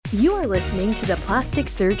You are listening to the Plastic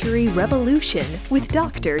Surgery Revolution with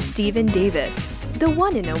Dr. Stephen Davis, the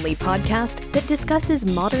one and only podcast that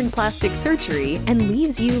discusses modern plastic surgery and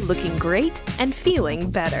leaves you looking great and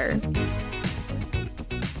feeling better.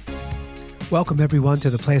 Welcome, everyone, to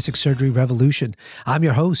the Plastic Surgery Revolution. I'm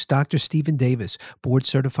your host, Dr. Stephen Davis,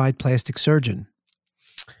 board-certified plastic surgeon.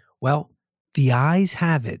 Well, the eyes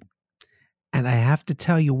have it, and I have to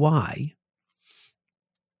tell you why.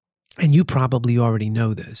 And you probably already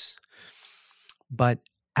know this. But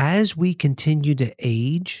as we continue to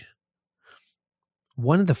age,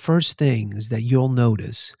 one of the first things that you'll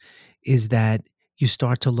notice is that you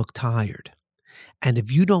start to look tired. And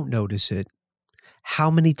if you don't notice it, how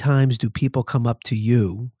many times do people come up to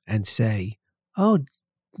you and say, "Oh,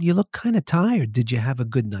 you look kind of tired. Did you have a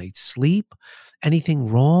good night's sleep? Anything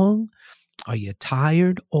wrong? Are you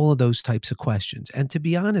tired?" All of those types of questions. And to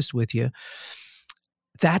be honest with you,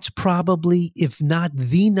 that's probably, if not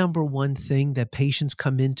the number one thing that patients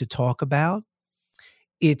come in to talk about,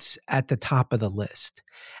 it's at the top of the list.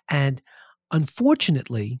 And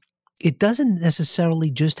unfortunately, it doesn't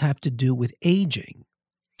necessarily just have to do with aging.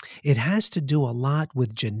 It has to do a lot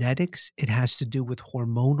with genetics. It has to do with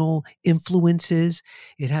hormonal influences.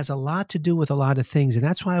 It has a lot to do with a lot of things. And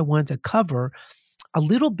that's why I wanted to cover a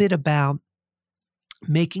little bit about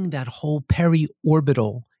making that whole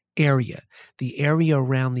periorbital area, the area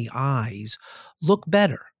around the eyes, look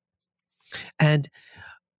better. And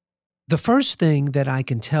the first thing that I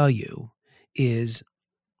can tell you is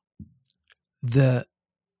the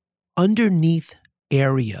underneath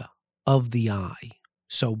area of the eye.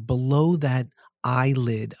 So below that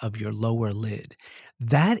eyelid of your lower lid,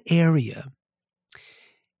 that area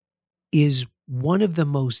is one of the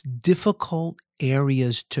most difficult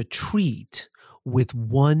areas to treat with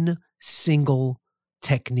one single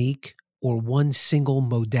technique or one single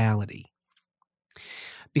modality.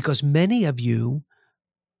 Because many of you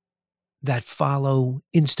that follow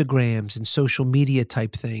Instagrams and social media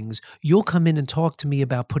type things, you'll come in and talk to me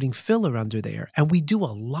about putting filler under there. And we do a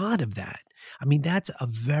lot of that. I mean, that's a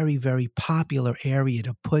very, very popular area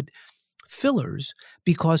to put fillers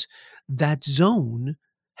because that zone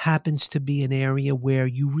happens to be an area where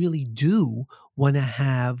you really do want to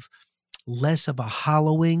have less of a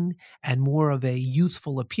hollowing and more of a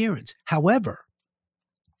youthful appearance. However,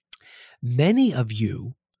 many of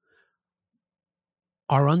you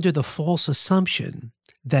are under the false assumption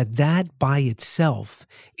that that by itself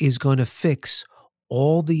is going to fix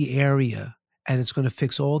all the area and it's going to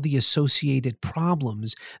fix all the associated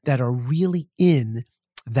problems that are really in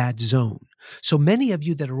that zone. So many of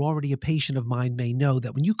you that are already a patient of mine may know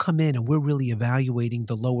that when you come in and we're really evaluating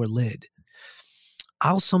the lower lid,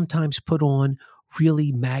 I'll sometimes put on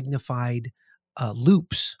really magnified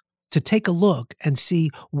loupes to take a look and see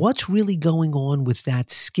what's really going on with that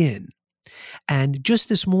skin. And just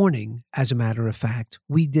this morning, as a matter of fact,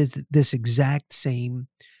 we did this exact same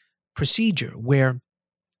procedure where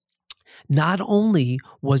not only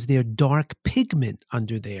was there dark pigment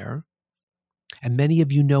under there, and many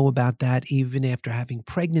of you know about that even after having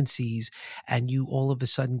pregnancies, and you all of a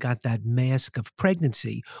sudden got that mask of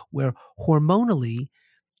pregnancy where hormonally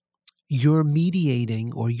you're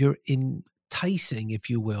mediating or you're enticing, if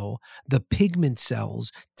you will, the pigment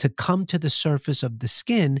cells to come to the surface of the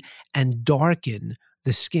skin and darken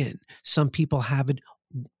the skin. Some people have it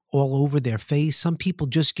all over their face. Some people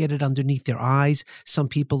just get it underneath their eyes. Some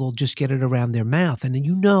people will just get it around their mouth. And then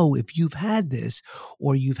you know if you've had this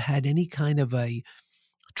or you've had any kind of a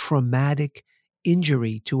traumatic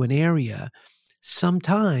injury to an area,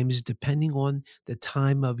 sometimes depending on the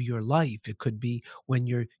time of your life, it could be when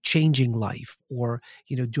you're changing life or,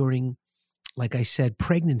 during, like I said,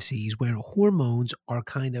 pregnancies where hormones are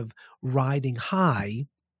kind of riding high,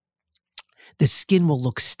 the skin will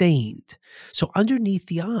look stained. So underneath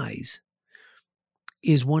the eyes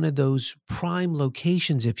is one of those prime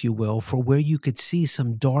locations, if you will, for where you could see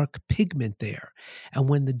some dark pigment there. And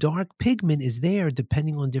when the dark pigment is there,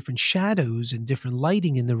 depending on different shadows and different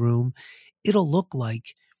lighting in the room, it'll look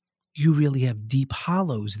like you really have deep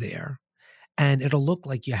hollows there. And it'll look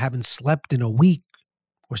like you haven't slept in a week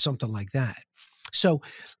or something like that. So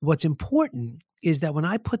what's important is that when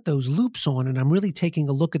I put those loupes on and I'm really taking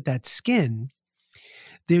a look at that skin,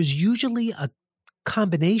 there's usually a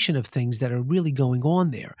combination of things that are really going on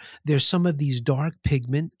there. There's some of these dark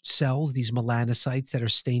pigment cells, these melanocytes that are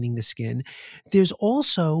staining the skin. There's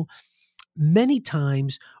also many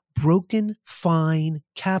times broken fine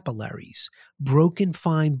capillaries, broken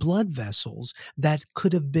fine blood vessels that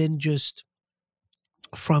could have been just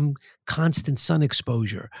from constant sun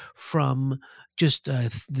exposure, from just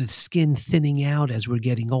the skin thinning out as we're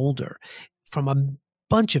getting older, from a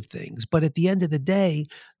bunch of things. But at the end of the day,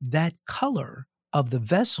 that color of the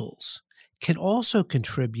vessels can also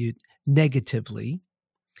contribute negatively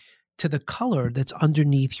to the color that's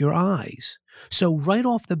underneath your eyes. So right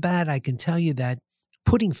off the bat, I can tell you that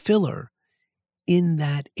putting filler in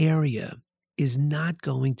that area is not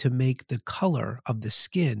going to make the color of the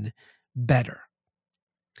skin better.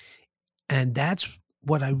 And that's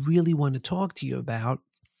what I really want to talk to you about,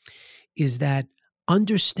 is that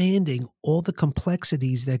understanding all the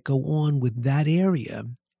complexities that go on with that area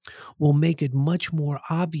will make it much more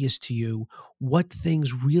obvious to you what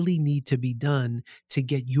things really need to be done to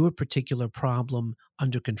get your particular problem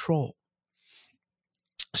under control.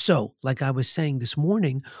 So, like I was saying this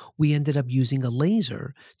morning, we ended up using a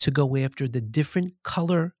laser to go after the different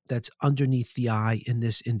color that's underneath the eye in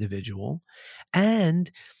this individual. And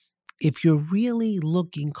if you're really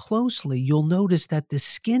looking closely, you'll notice that the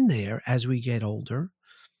skin there, as we get older,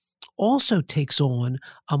 also takes on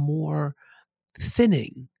a more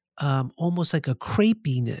thinning, almost like a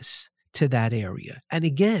crepiness to that area. And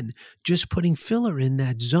again, just putting filler in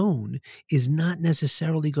that zone is not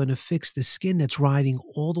necessarily going to fix the skin that's riding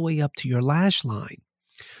all the way up to your lash line.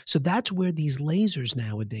 So that's where these lasers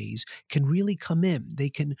nowadays can really come in. They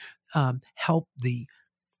can help the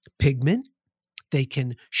pigment. They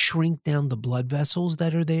can shrink down the blood vessels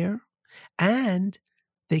that are there. And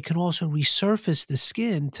they can also resurface the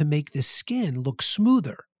skin to make the skin look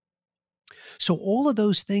smoother. So all of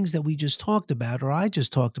those things that we just talked about, or I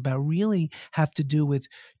just talked about, really have to do with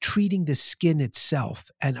treating the skin itself.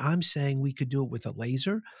 And I'm saying we could do it with a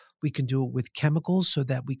laser. We can do it with chemicals so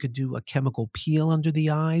that we could do a chemical peel under the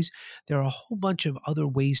eyes. There are a whole bunch of other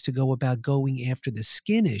ways to go about going after the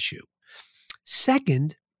skin issue.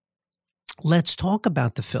 Second, let's talk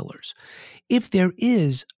about the fillers. If there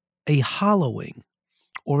is a hollowing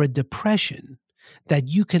or a depression that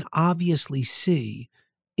you can obviously see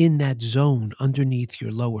in that zone underneath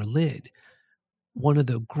your lower lid, one of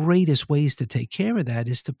the greatest ways to take care of that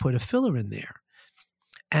is to put a filler in there.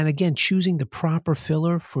 And again, choosing the proper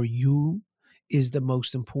filler for you is the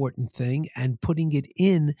most important thing, and putting it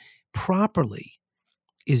in properly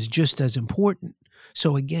is just as important.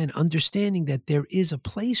 So again, understanding that there is a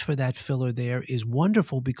place for that filler there is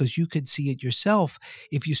wonderful, because you could see it yourself.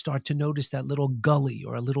 If you start to notice that little gully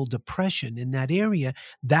or a little depression in that area,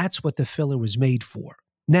 that's what the filler was made for.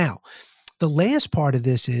 Now, the last part of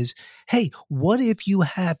this is, hey, what if you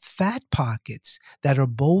have fat pockets that are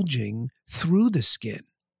bulging through the skin?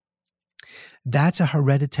 That's a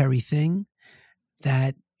hereditary thing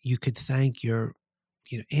that you could thank your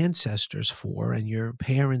ancestors for, and your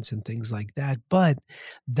parents and things like that. But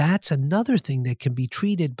that's another thing that can be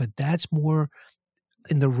treated, but that's more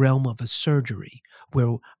in the realm of a surgery,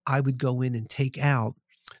 where I would go in and take out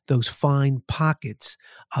those fine pockets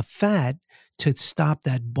of fat to stop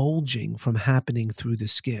that bulging from happening through the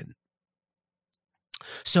skin.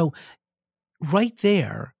 So right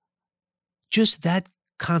there, just that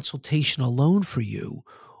consultation alone for you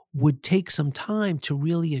would take some time to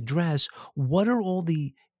really address what are all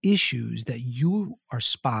the issues that you are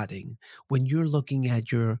spotting when you're looking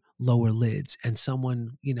at your lower lids, and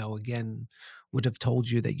someone, again, would have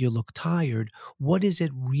told you that you look tired. What is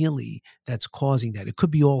it really that's causing that? It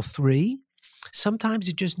could be all three. Sometimes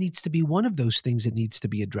it just needs to be one of those things that needs to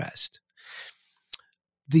be addressed.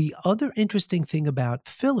 The other interesting thing about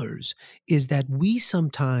fillers is that we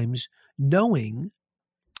sometimes, knowing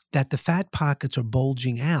that the fat pockets are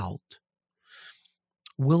bulging out,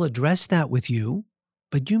 we'll address that with you,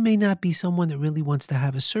 but you may not be someone that really wants to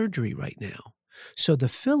have a surgery right now. So the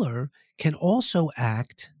filler can also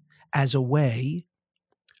act as a way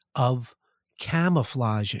of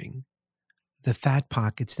camouflaging the fat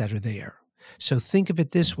pockets that are there. So think of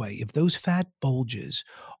it this way. If those fat bulges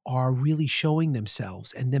are really showing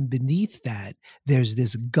themselves, and then beneath that, there's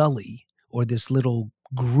this gully or this little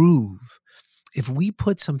groove, if we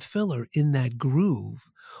put some filler in that groove,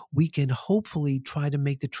 we can hopefully try to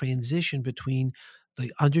make the transition between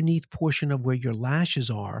the underneath portion of where your lashes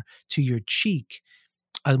are to your cheek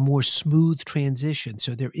a more smooth transition,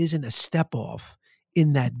 so there isn't a step off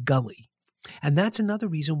in that gully. And that's another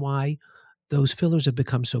reason why those fillers have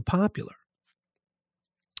become so popular.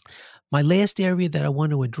 My last area that I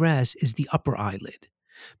want to address is the upper eyelid,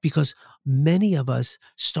 because many of us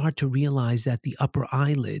start to realize that the upper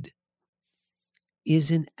eyelid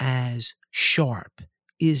isn't as sharp,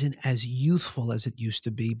 isn't as youthful as it used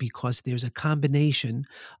to be, because there's a combination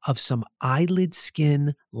of some eyelid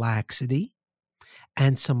skin laxity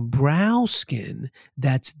and some brow skin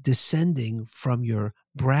that's descending from your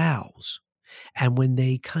brows. And when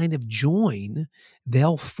they kind of join,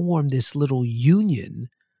 they'll form this little union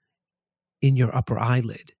in your upper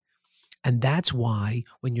eyelid. And that's why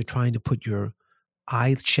when you're trying to put your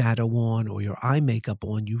eyeshadow on or your eye makeup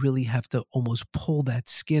on, you really have to almost pull that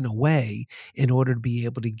skin away in order to be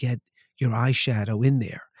able to get your eyeshadow in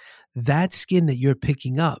there. That skin that you're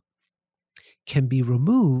picking up can be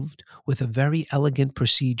removed with a very elegant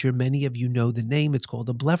procedure. Many of you know the name. It's called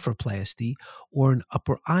a blepharoplasty or an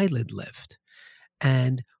upper eyelid lift.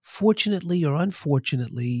 And fortunately or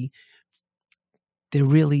unfortunately, there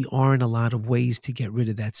really aren't a lot of ways to get rid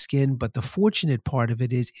of that skin, but the fortunate part of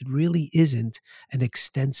it is it really isn't an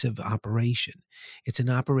extensive operation. It's an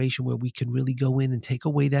operation where we can really go in and take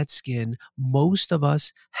away that skin. Most of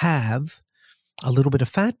us have a little bit of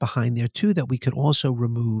fat behind there too that we could also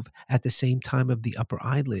remove at the same time of the upper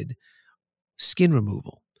eyelid skin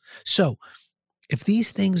removal. So if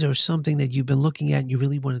these things are something that you've been looking at and you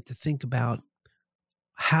really wanted to think about,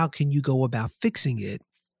 how can you go about fixing it?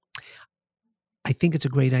 I think it's a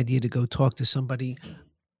great idea to go talk to somebody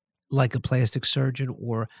like a plastic surgeon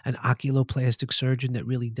or an oculoplastic surgeon that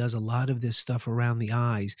really does a lot of this stuff around the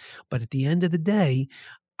eyes. But at the end of the day,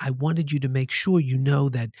 I wanted you to make sure you know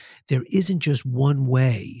that there isn't just one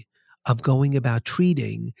way of going about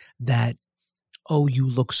treating that, oh, you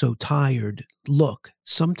look so tired. Look,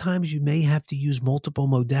 sometimes you may have to use multiple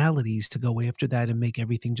modalities to go after that and make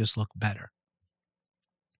everything just look better.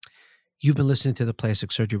 You've been listening to the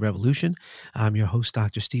Plastic Surgery Revolution. I'm your host,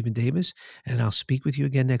 Dr. Stephen Davis, and I'll speak with you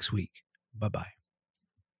again next week. Bye-bye.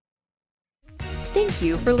 Thank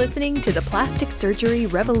you for listening to the Plastic Surgery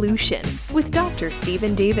Revolution with Dr.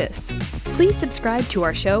 Stephen Davis. Please subscribe to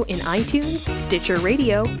our show in iTunes, Stitcher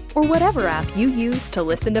Radio, or whatever app you use to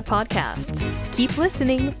listen to podcasts. Keep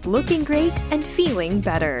listening, looking great, and feeling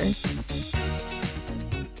better.